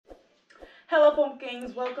Hello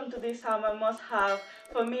pumpkins, welcome to this summer must-have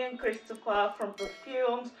for me and Christopher, from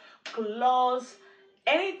perfumes, clothes,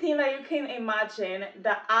 anything that you can imagine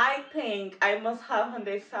that I think I must have on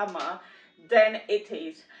this summer, then it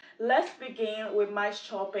is. Let's begin with my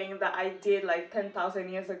shopping that I did like 10,000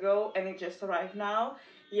 years ago and it just arrived now.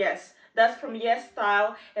 Yes, that's from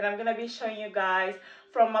YESStyle, and I'm gonna be showing you guys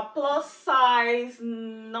from a plus size,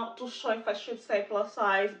 not too sure if I should say plus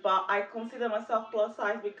size, but I consider myself plus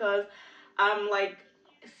size because I'm like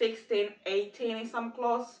 16, 18 in some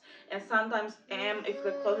clothes, and sometimes M if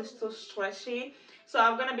the cloth is too stretchy. So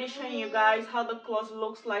I'm gonna be showing you guys how the clothes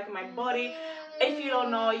looks like on my body. If you don't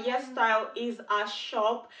know, YESStyle is a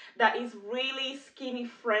shop that is really skinny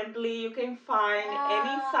friendly. You can find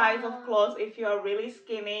any size of clothes if you are really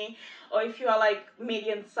skinny or if you are like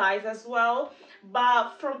medium size as well.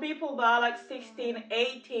 But from people that are like 16,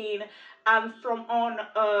 18 and from on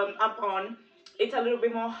up on, it's a little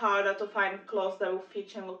bit more harder to find clothes that will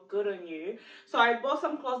fit and look good on you. So I bought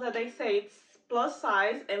some clothes that they say it's plus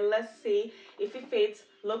size, and let's see if it fits,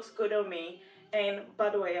 looks good on me. And by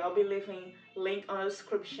the way, I'll be leaving link on the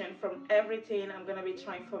description from everything I'm gonna be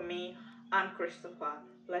trying for me and Christopher.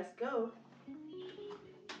 Let's go.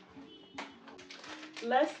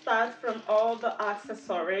 Let's start from all the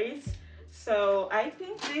accessories. So I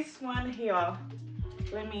think this one here,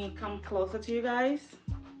 let me come closer to you guys.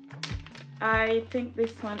 I think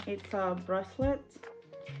this one is a bracelet.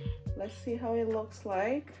 Let's see how it looks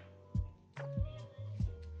like.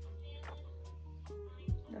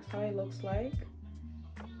 That's how it looks like.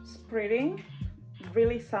 It's pretty,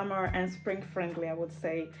 really summer and spring friendly, I would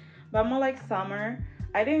say, but more like summer.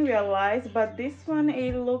 I didn't realize, but this one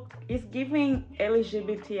is giving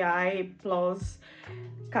LGBTI plus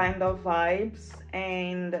kind of vibes,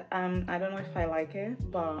 and I don't know if I like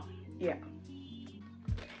it, but yeah.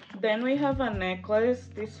 Then we have a necklace.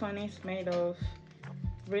 This one is made of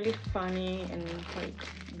really funny and like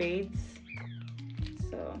beads.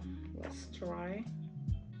 So let's try.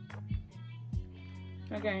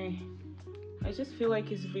 Okay, I just feel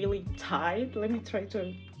like it's really tight. Let me try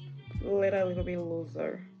to let it a little bit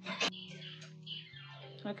looser.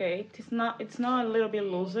 Okay, it's not a little bit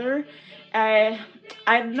looser. I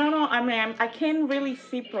don't know. I mean, I can't really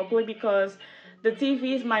see properly because the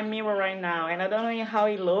TV is my mirror right now, and I don't know how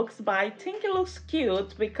it looks, but I think it looks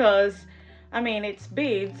cute because, I mean, it's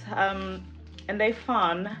beads, and they're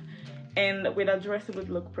fun, and with a dress it would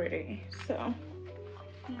look pretty. So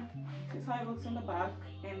yeah, this is how it looks on the back,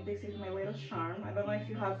 and this is my little charm. I don't know if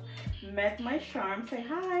you have met my charm. Say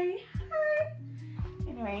hi. Hi.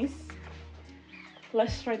 Anyways,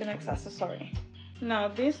 let's try the next accessory. Now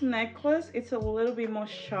this necklace, it's a little bit more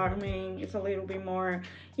charming. It's a little bit more,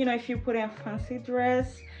 you know, if you put in a fancy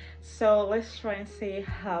dress. So let's try and see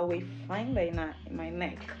how we find it in my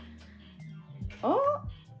neck. Oh,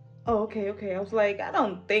 okay. I was like, I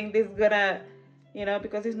don't think this is gonna, you know,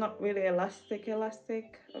 because it's not really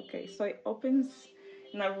elastic. Okay, so it opens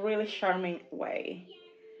in a really charming way.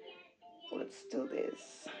 Let's do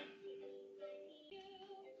this.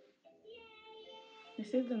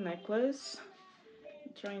 This is the necklace.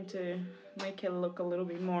 I'm trying to make it look a little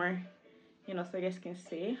bit more, you know, so you guys can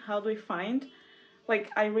see. How do we find?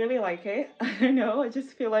 Like, I really like it. I don't know, I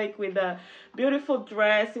just feel like with a beautiful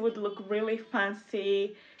dress it would look really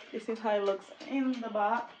fancy. This is how it looks in the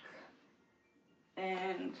back,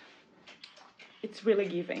 and it's really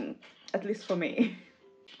giving, at least for me.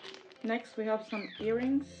 Next we have some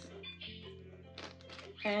earrings,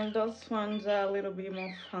 and those ones are a little bit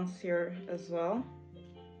more fancier as well.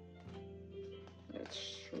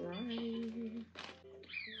 Let's try.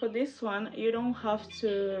 For this one, you don't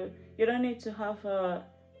need to have a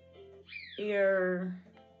ear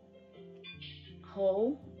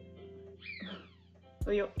hole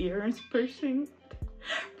or your ears pierced.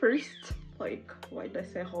 Like, why did I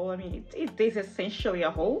say hole? I mean, it is essentially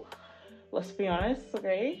a hole, let's be honest.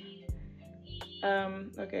 Okay,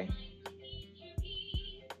 okay,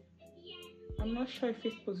 I'm not sure if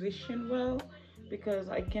it's positioned well because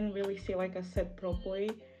I can't really see, like I said,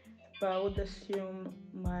 properly, but I would assume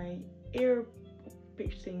my ear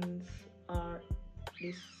piercings are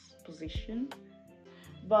this position.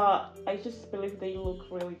 But I just believe they look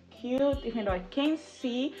really cute, even though I can't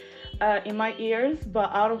see in my ears,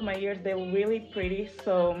 but out of my ears they're really pretty.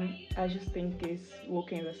 So I just think it's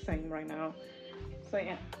looking the same right now. So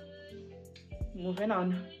yeah, moving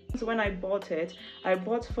on. So when I bought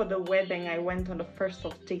for the wedding I went on the 1st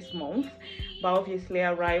of this month, but obviously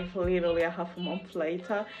arrived literally a half a month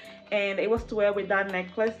later, and it was to wear with that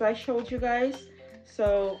necklace that I showed you guys.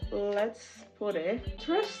 So let's put it.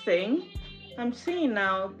 Interesting, I'm seeing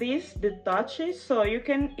now this detaches, so you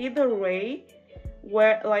can either way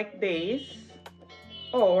wear like this,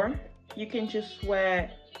 or you can just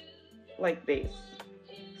wear like this.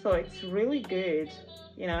 So it's really good,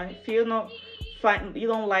 you know. If you you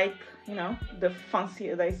don't like, you know, the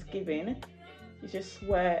fancy that it's given, you just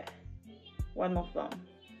wear one of them.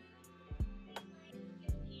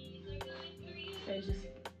 I just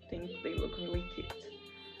think they look really cute.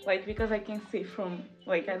 Like, because I can see from,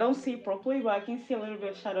 like, I don't see properly, but I can see a little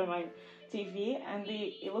bit of shadow on my TV, and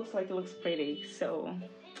it looks like it looks pretty. So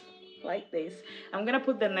like this, I'm gonna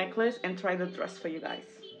put the necklace and try the dress for you guys.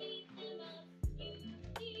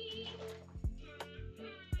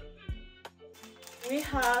 We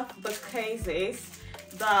have the cases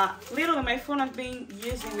that literally my phone has been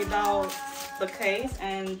using without the case,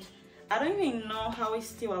 and I don't even know how it's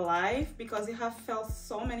still alive because it has fell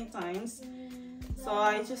so many times. So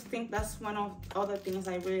I just think that's one of other things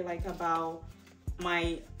I really like about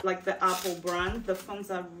the Apple brand. The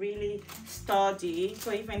phones are really sturdy,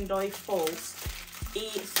 so even though it falls,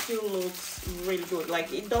 it still looks really good.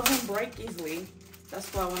 Like, it doesn't break easily.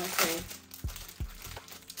 That's what I want to say.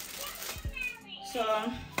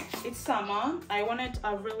 So it's summer. I wanted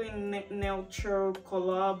a really neutral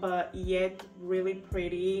color, but yet really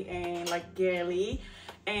pretty and like girly.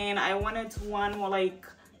 And I wanted one more like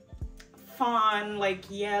fun, like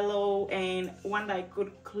yellow, and one that I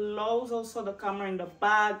could close also the camera in the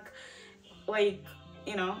back, like,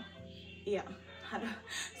 you know, yeah,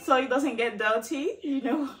 so it doesn't get dirty, you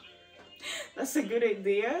know. That's a good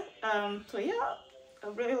idea. So yeah, I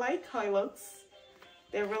really like how it looks.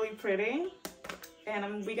 They're really pretty,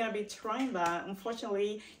 and we're gonna be trying that.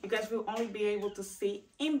 Unfortunately, you guys will only be able to see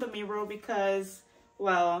in the mirror because,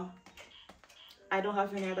 well, I don't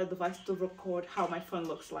have any other device to record how my phone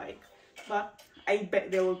looks like, but I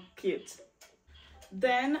bet they look cute.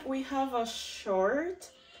 Then we have a short.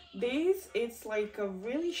 This it's like a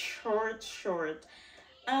really short.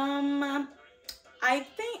 I'm not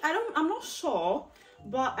sure,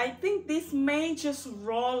 but I think this may just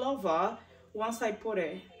roll over once I put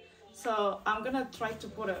it. So I'm gonna try to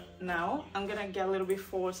put it now. I'm gonna get a little bit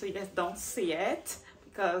forward so you guys don't see it,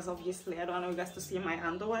 because obviously I don't want you guys to see my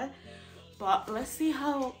underwear. But let's see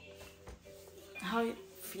how it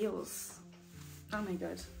feels. Oh my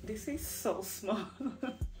god, this is so small.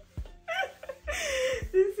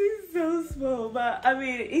 This is so small, but I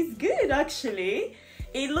mean, it's good actually.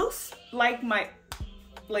 It looks like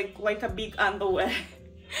like a big underwear.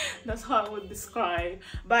 That's how I would describe.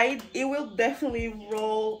 But it will definitely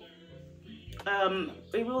roll.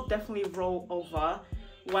 It will definitely roll over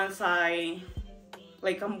once I'm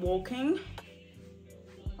walking.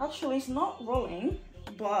 Actually, it's not rolling,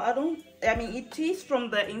 but I mean, it is from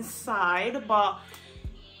the inside, but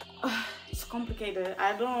it's complicated.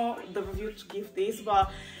 I don't know the review to give this,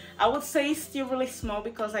 but I would say it's still really small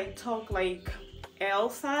because I talk like L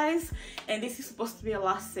size, and this is supposed to be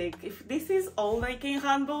elastic. If this is all I can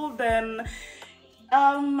handle, then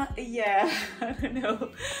yeah, I don't know.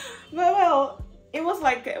 But well, it was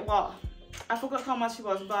like, well, I forgot how much it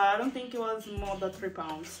was, but I don't think it was more than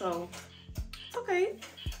 £3, so it's okay.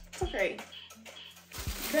 It's okay.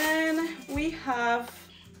 Then we have,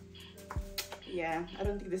 yeah, I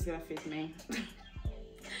don't think this is gonna fit me.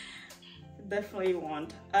 Definitely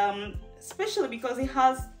won't. Especially because it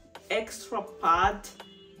has extra pad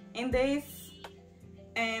in this,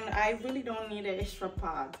 and I really don't need an extra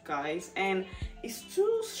pad, guys, and it's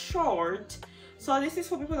too short. So this is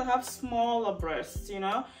for people that have smaller breasts, you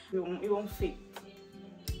know. It won't fit.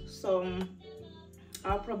 So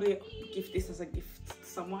I'll probably give this as a gift to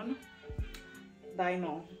someone that I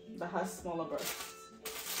know that has smaller breasts.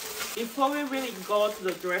 Before we really go to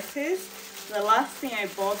the dresses, the last thing I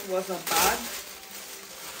bought was a bag.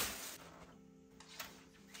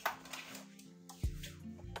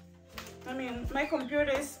 I mean, my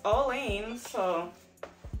computer is all in, so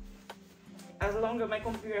as long as my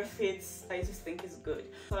computer fits, I just think it's good.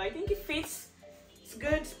 So I think it fits, it's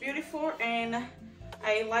good, it's beautiful, and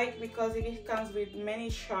I like because it comes with many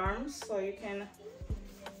charms, so you can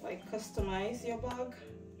like customize your bag.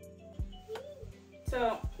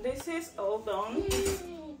 So this is all done.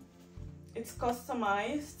 It's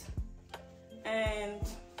customized, and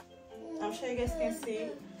I'm sure you guys can see.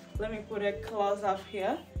 Let me put a close up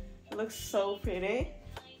here. It looks so pretty.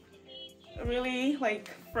 Really like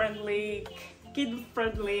friendly, kid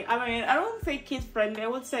friendly. I mean, I don't say kid friendly, I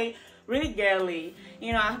would say really girly.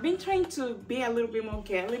 You know, I've been trying to be a little bit more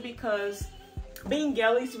girly because being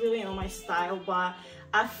girly is really not my style, but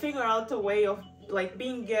I figured out a way of like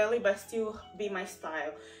being girly but still be my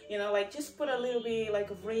style. You know, like just put a little bit like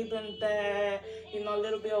of ribbon there, you know, a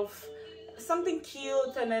little bit of something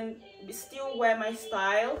cute and then still wear my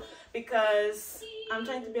style, because I'm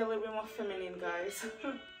trying to be a little bit more feminine, guys.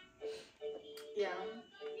 Yeah.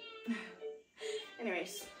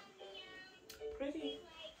 Anyways, pretty.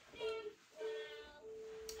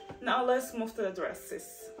 Now let's move to the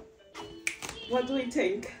dresses. What do we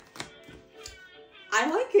think? I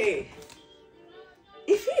like it.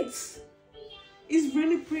 It fits. It's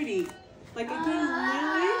really pretty. Like I can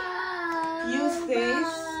really use this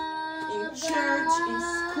in church, in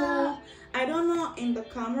school. I don't know in the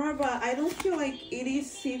camera, but I don't feel like it is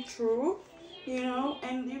see-through, you know.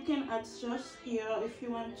 And you can adjust here if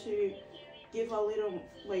you want to give a little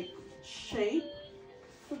like shape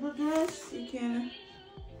to the dress. You can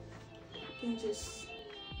just,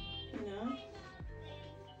 you know,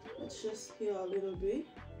 adjust here a little bit,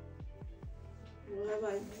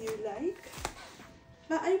 whatever you like.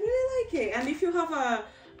 But I really like it. And if you have a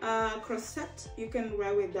corset, you can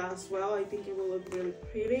wear with that as well. I think it will look really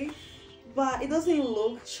pretty, but it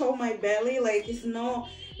doesn't show my belly. Like it's not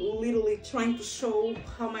literally trying to show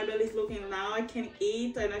how my belly is looking now. I can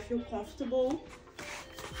eat and I feel comfortable.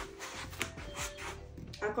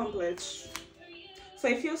 Accomplished. So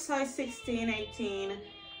if you're size 16, 18,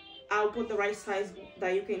 I'll put the right size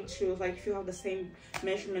that you can choose. Like if you have the same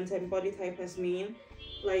measurements and body type as me,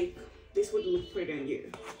 like this would look pretty on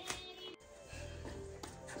you.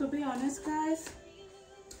 To be honest, guys,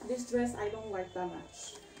 this dress I don't like that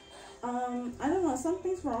much. I don't know,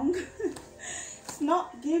 something's wrong. It's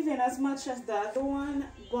not giving as much as the other one,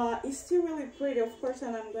 but it's still really pretty, of course,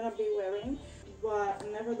 and I'm gonna be wearing. But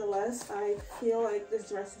nevertheless, I feel like this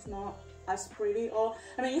dress is not as pretty. Or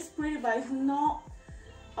I mean, it's pretty, but it's not.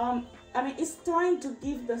 I mean, it's trying to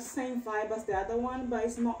give the same vibe as the other one, but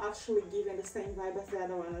it's not actually giving the same vibe as the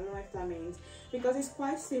other one. I don't know if that means, because it's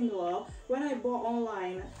quite similar. When I bought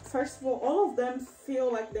online, first of all of them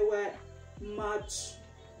feel like they were much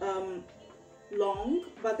long,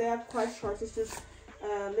 but they are quite short. It's just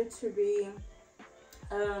a little bit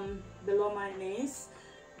below my knees,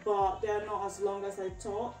 but they are not as long as I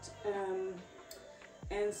thought.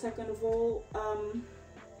 And second of all,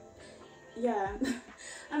 yeah,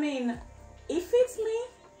 I mean, it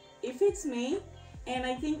fits me, and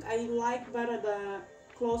I think I like better the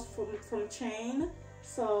clothes from Chain,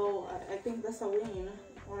 so I think that's a win,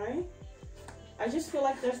 right? I just feel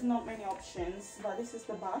like there's not many options. But this is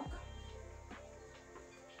the back,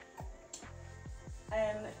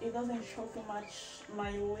 and it doesn't show too much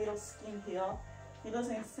my little skin here. It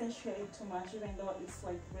doesn't accentuate too much, even though it's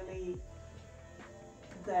like really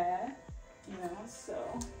there, you know. So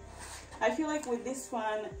I feel like with this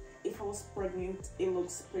one, if I was pregnant, it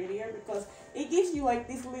looks prettier because it gives you like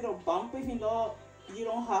this little bump, even though you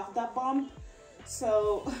don't have that bump.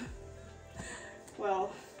 So,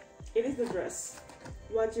 well, it is the dress.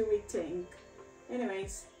 What do we think?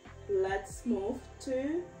 Anyways, let's move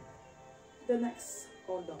to the next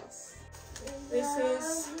orders. This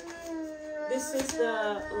is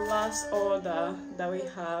the last order that we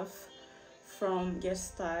have from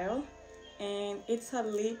YESStyle, and it's a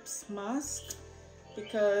lips mask,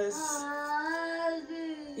 because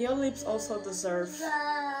your lips also deserve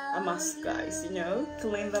a mask, guys, you know,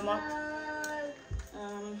 clean them up.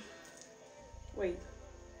 Wait.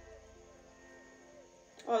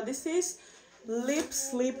 Oh, this is lip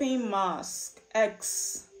sleeping mask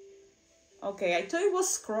X. Okay, I thought it was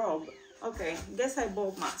scrub. Okay, guess I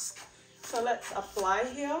bought mask. So let's apply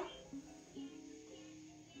here.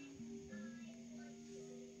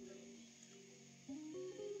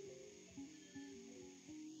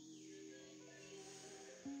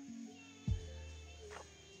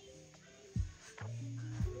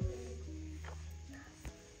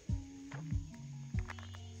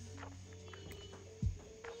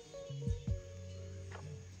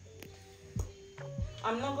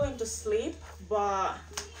 I'm not going to sleep, but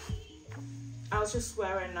I'll just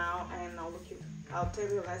wear it now and I'll tell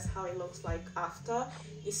you guys how it looks like after.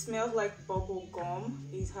 It smells like bubble gum.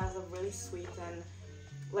 It has a really sweet and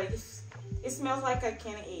like it smells like I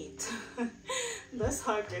can eat. That's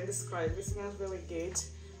how I can describe it. It smells really good.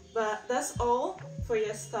 But that's all for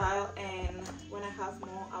YESStyle, and when I have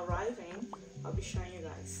more arriving, I'll be showing you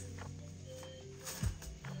guys.